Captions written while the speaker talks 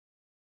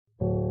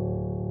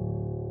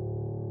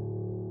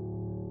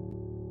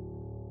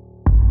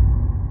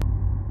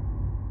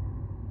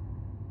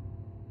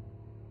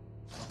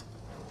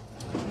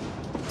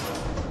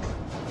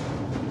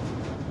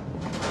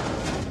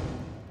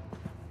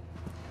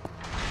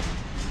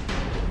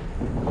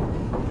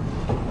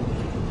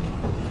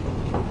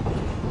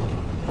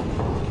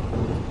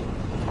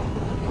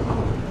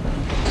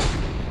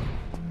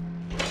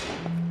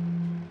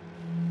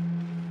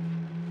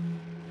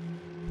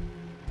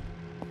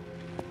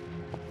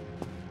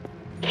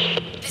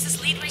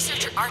lead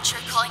researcher Archer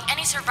calling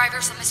any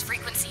survivors on this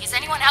frequency. Is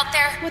anyone out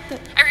there? What the?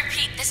 I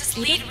repeat, this is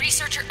lead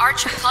researcher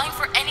Archer calling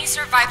for any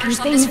survivors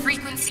on this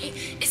frequency.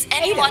 Is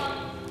anyone...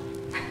 Ada.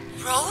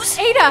 Rose?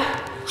 Ada!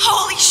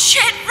 Holy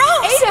shit,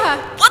 Rose!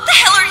 Ada! What the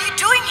hell are you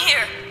doing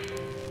here?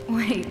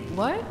 Wait,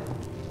 what?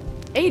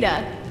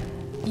 Ada,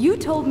 you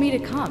told me to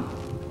come.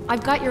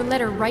 I've got your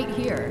letter right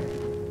here.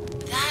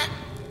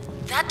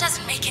 That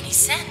doesn't make any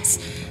sense.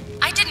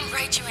 I didn't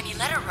write you any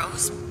letter,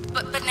 Rose.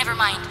 But never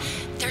mind.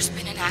 There's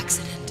been an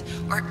accident.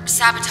 Or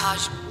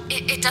sabotage.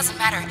 It doesn't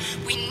matter.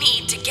 We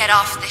need to get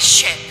off this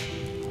ship.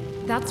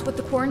 That's what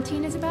the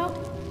quarantine is about?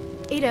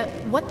 Ada,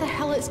 what the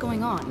hell is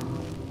going on?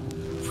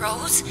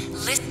 Rose,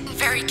 listen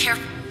very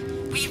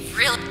carefully. We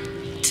really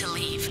need to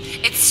leave.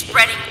 It's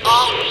spreading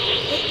all...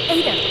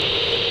 Ada!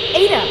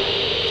 Ada!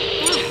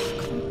 Ugh,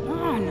 come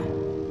on.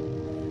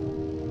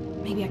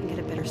 Maybe I can get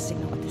a better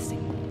signal with this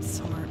thing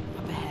somewhere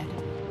up ahead.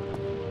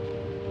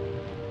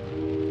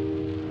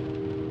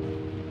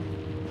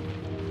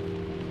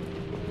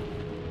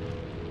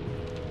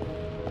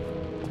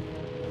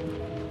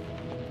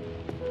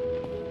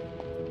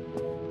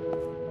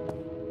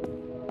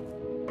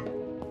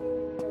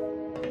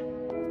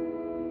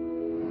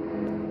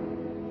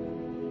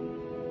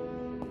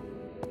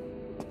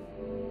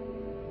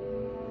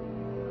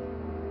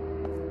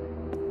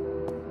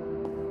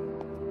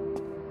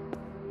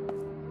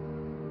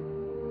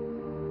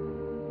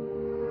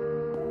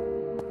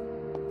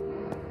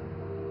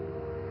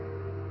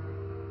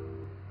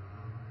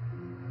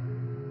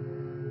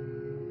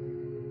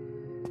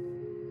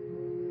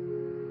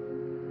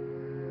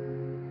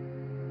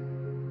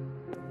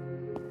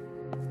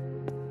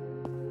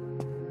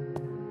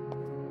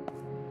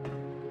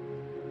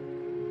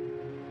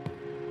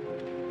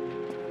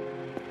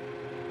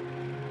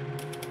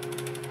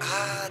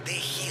 The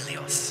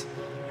Helios.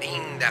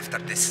 Named after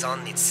the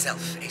sun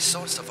itself, a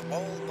source of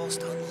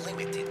almost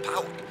unlimited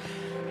power.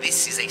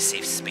 This is a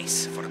safe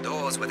space for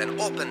those with an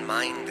open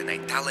mind and a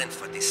talent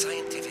for the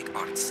scientific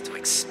arts to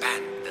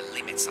expand the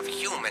limits of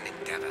human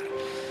endeavor.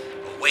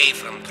 Away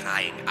from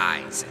prying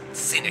eyes and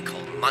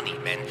cynical money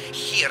men,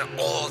 here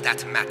all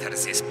that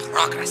matters is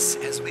progress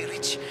as we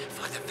reach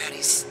for the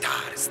very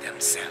stars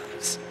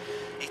themselves.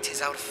 It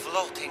is our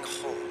floating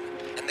home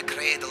and the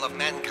cradle of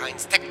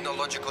mankind's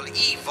technological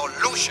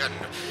evolution.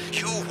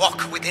 You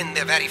walk within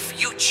the very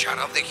future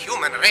of the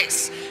human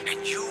race,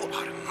 and you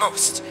are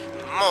most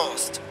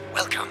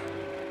welcome.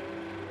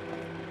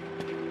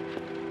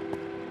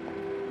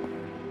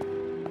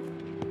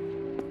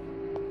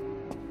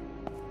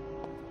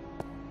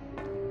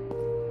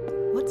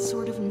 What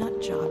sort of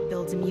nutjob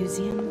builds a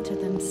museum to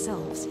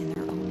themselves in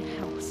their own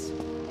house?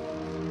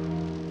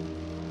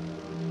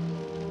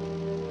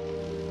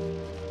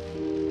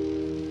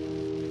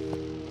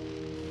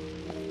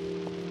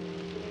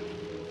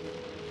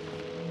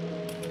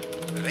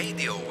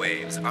 Radio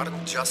waves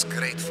aren't just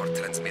great for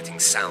transmitting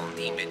sound,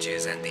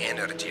 images, and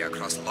energy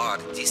across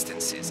large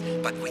distances,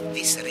 but with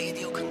this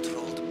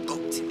radio-controlled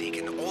boat, they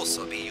can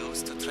also be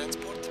used to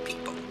transport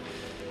people.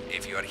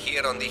 If you are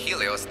here on the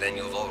Helios, then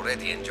you've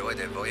already enjoyed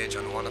a voyage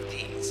on one of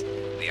these.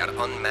 They are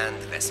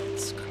unmanned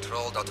vessels,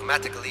 controlled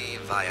automatically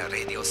via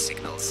radio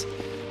signals.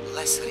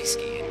 Less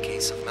risky in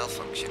case of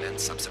malfunction and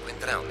subsequent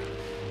drowning.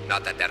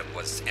 Not that there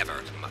was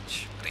ever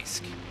much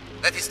risk.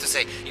 That is to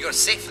say, you're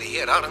safely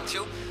here, aren't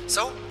you?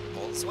 So,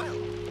 all's well.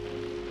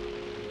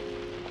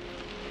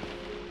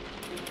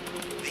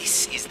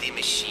 This is the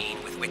machine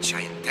with which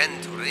I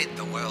intend to rid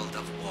the world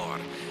of war,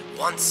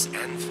 once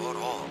and for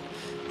all.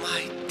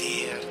 My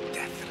dear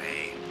Death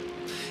Ray.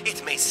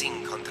 It may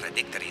seem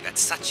contradictory that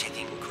such a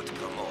thing could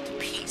promote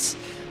peace,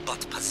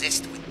 but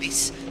possessed with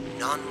this,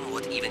 none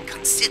would even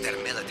consider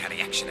military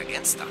action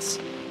against us.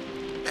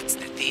 That's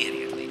the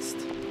theory, at least.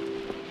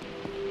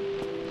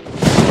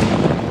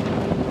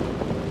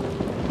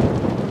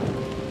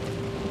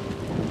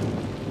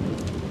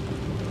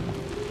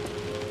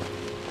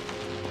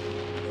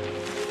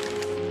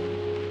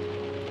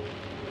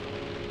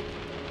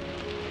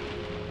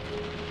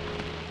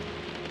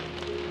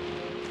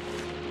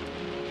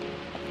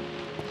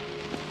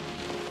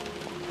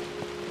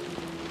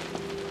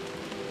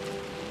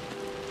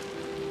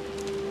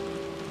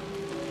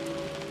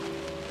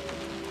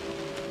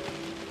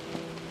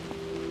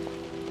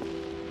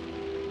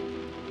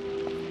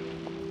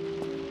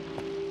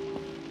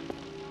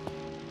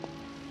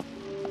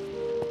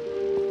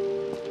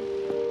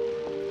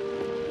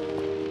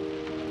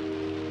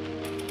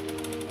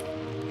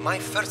 My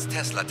first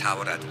Tesla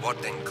tower at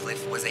Warden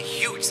Cliff was a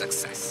huge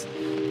success.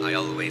 I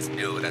always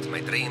knew that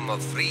my dream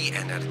of free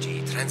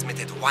energy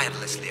transmitted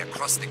wirelessly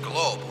across the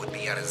globe would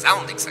be a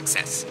resounding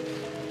success.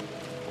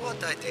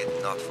 What I did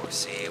not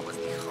foresee was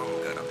the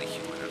hunger of the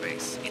human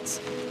race,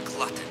 its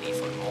gluttony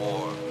for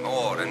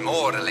more and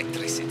more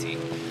electricity.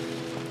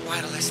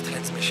 Wireless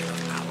transmission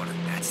of power,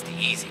 that's the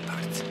easy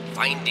part.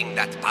 Finding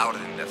that power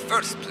in the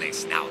first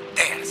place, now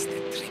there's the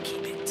tricky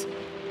bit.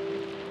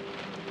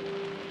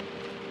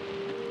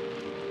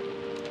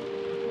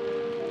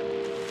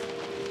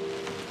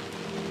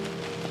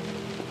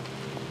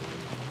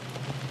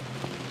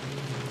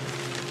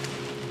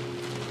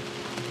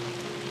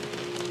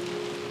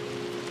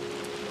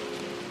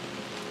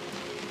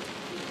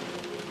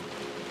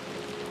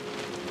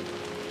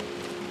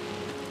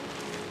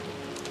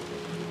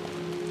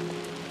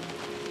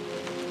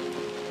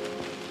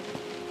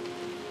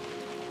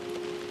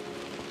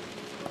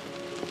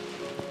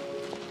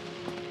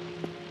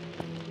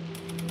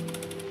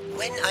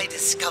 When I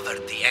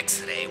discovered the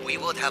X-ray, we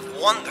would have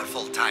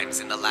wonderful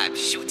times in the lab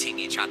shooting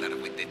each other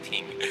with the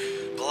thing.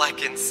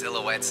 Blackened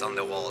silhouettes on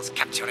the walls,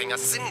 capturing a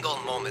single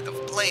moment of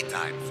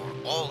playtime for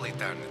all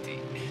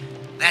eternity.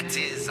 That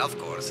is, of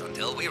course,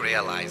 until we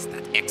realized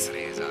that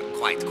X-rays are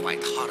quite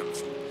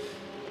harmful.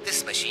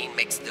 This machine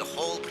makes the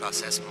whole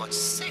process much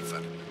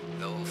safer,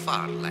 though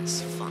far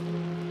less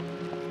fun.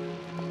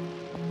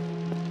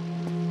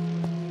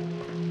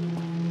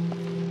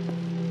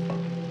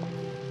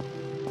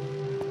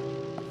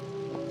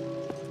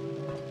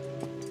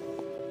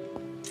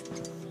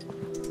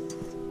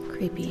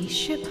 Creepy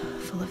ship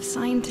full of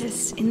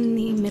scientists in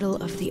the middle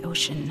of the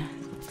ocean.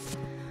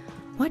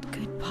 What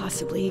could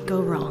possibly go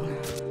wrong?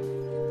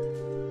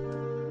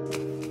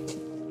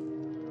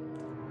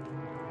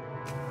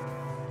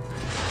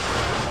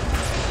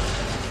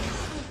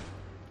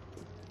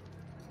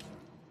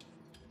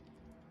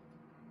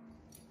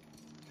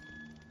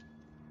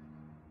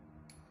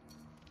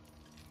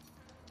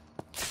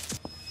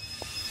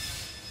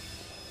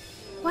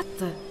 What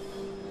the?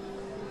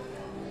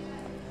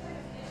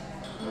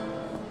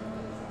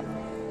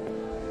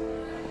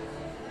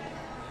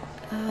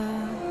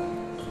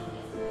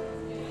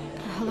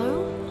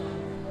 Hello?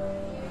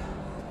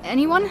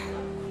 Anyone?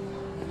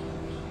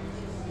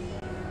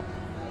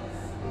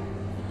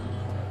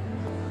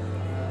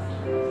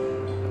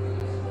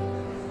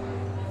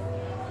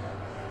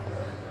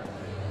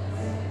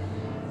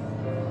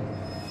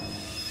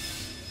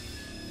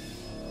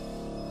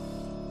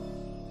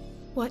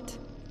 What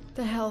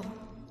the hell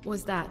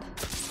was that?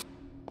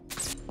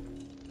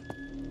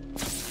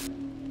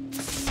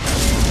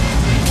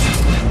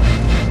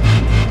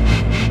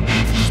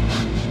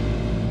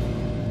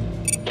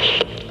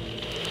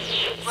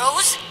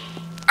 Rose?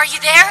 Are you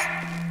there?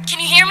 Can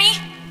you hear me?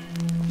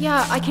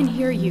 Yeah, I can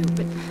hear you,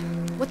 but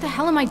what the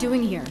hell am I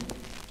doing here?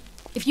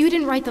 If you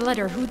didn't write the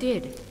letter, who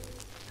did?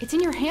 It's in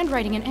your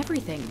handwriting and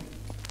everything.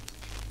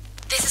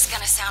 This is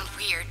gonna sound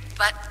weird,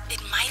 but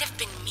it might have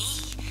been me.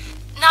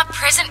 Not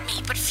present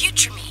me, but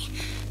future me.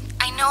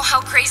 I know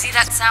how crazy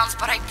that sounds,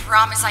 but I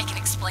promise I can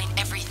explain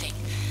everything.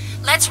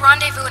 Let's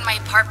rendezvous in my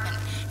apartment.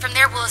 From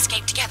there, we'll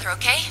escape together,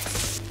 okay?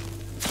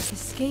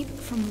 Escape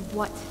from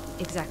what,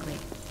 exactly?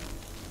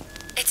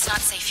 It's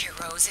not safe here,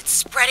 Rose. It's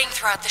spreading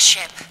throughout the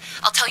ship.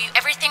 I'll tell you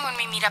everything when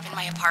we meet up in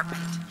my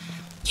apartment.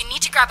 You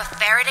need to grab a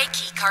Faraday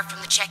keycard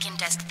from the check-in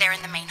desk there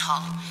in the main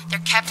hall. They're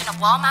kept in a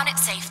wall-mounted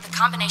safe. The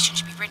combination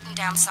should be written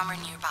down somewhere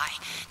nearby.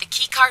 The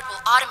keycard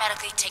will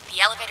automatically take the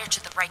elevator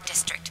to the right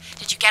district.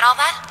 Did you get all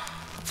that?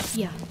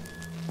 Yeah.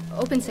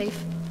 Open safe,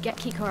 get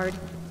keycard,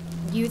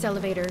 use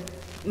elevator,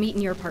 meet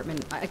in your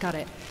apartment. I got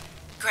it.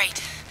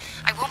 Great.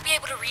 I won't be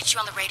able to reach you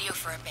on the radio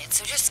for a bit,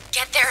 so just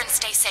get there and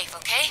stay safe,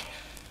 okay?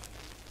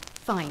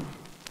 Fine.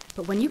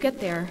 But when you get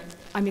there,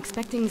 I'm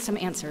expecting some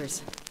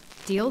answers.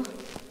 Deal?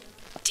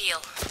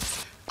 Deal.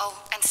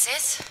 Oh, and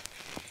sis,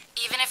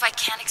 even if I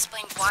can't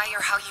explain why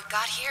or how you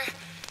got here,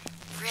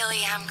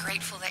 really am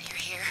grateful that you're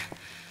here.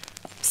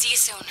 See you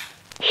soon.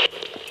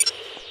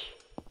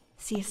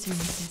 See you soon,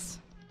 sis.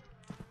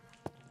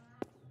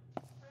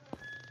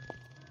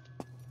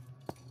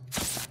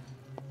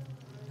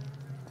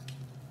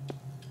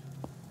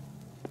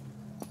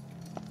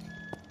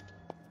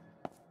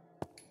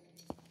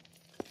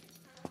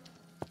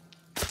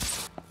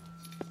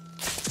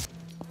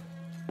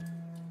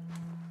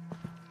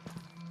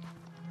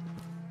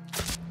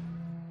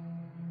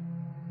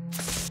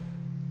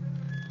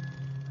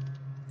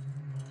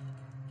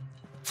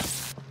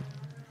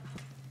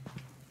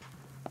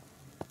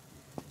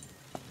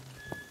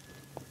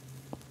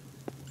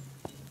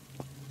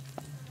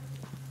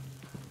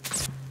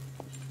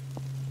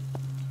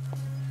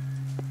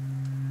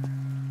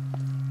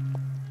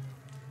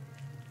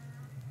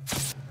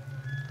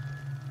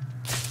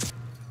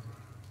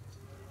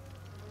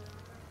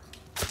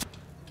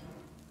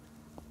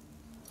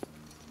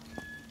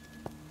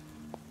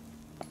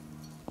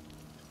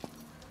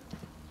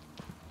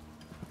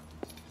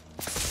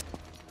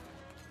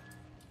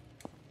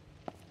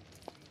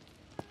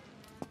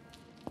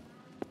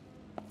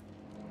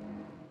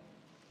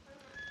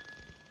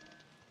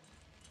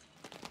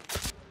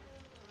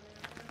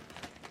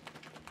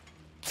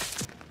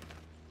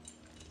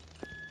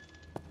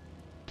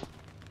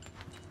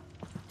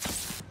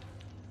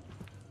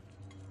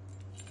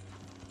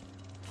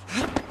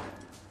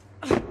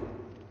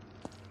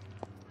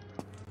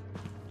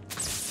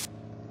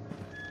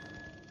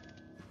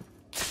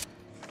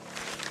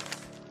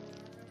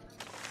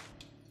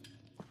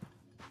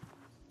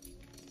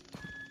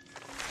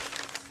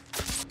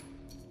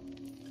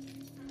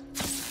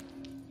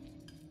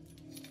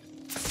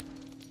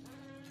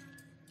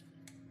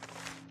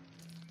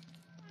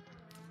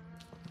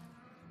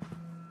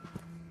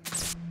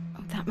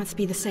 That must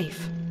be the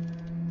safe.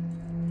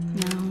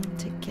 Now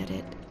to get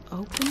it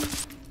open.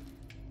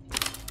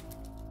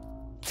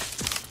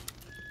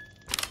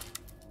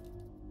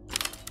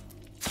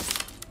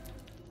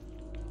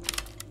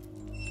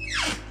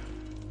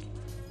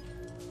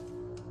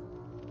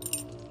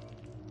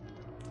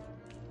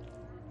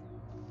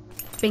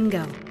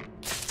 Bingo.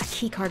 A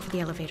key card for the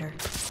elevator.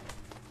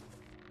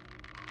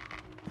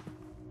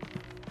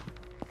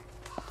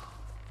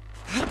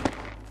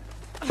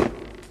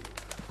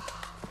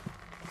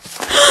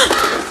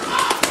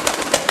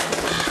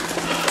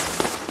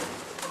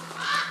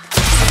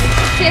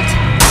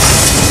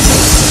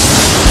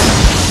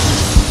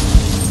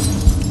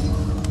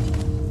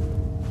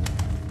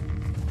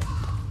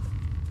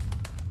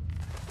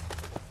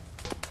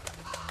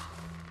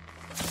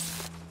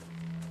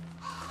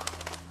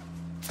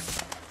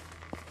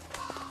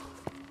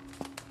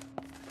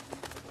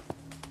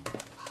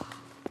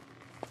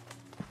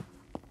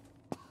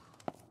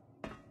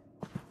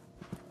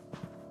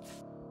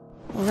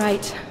 All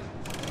right.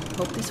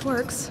 Hope this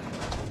works.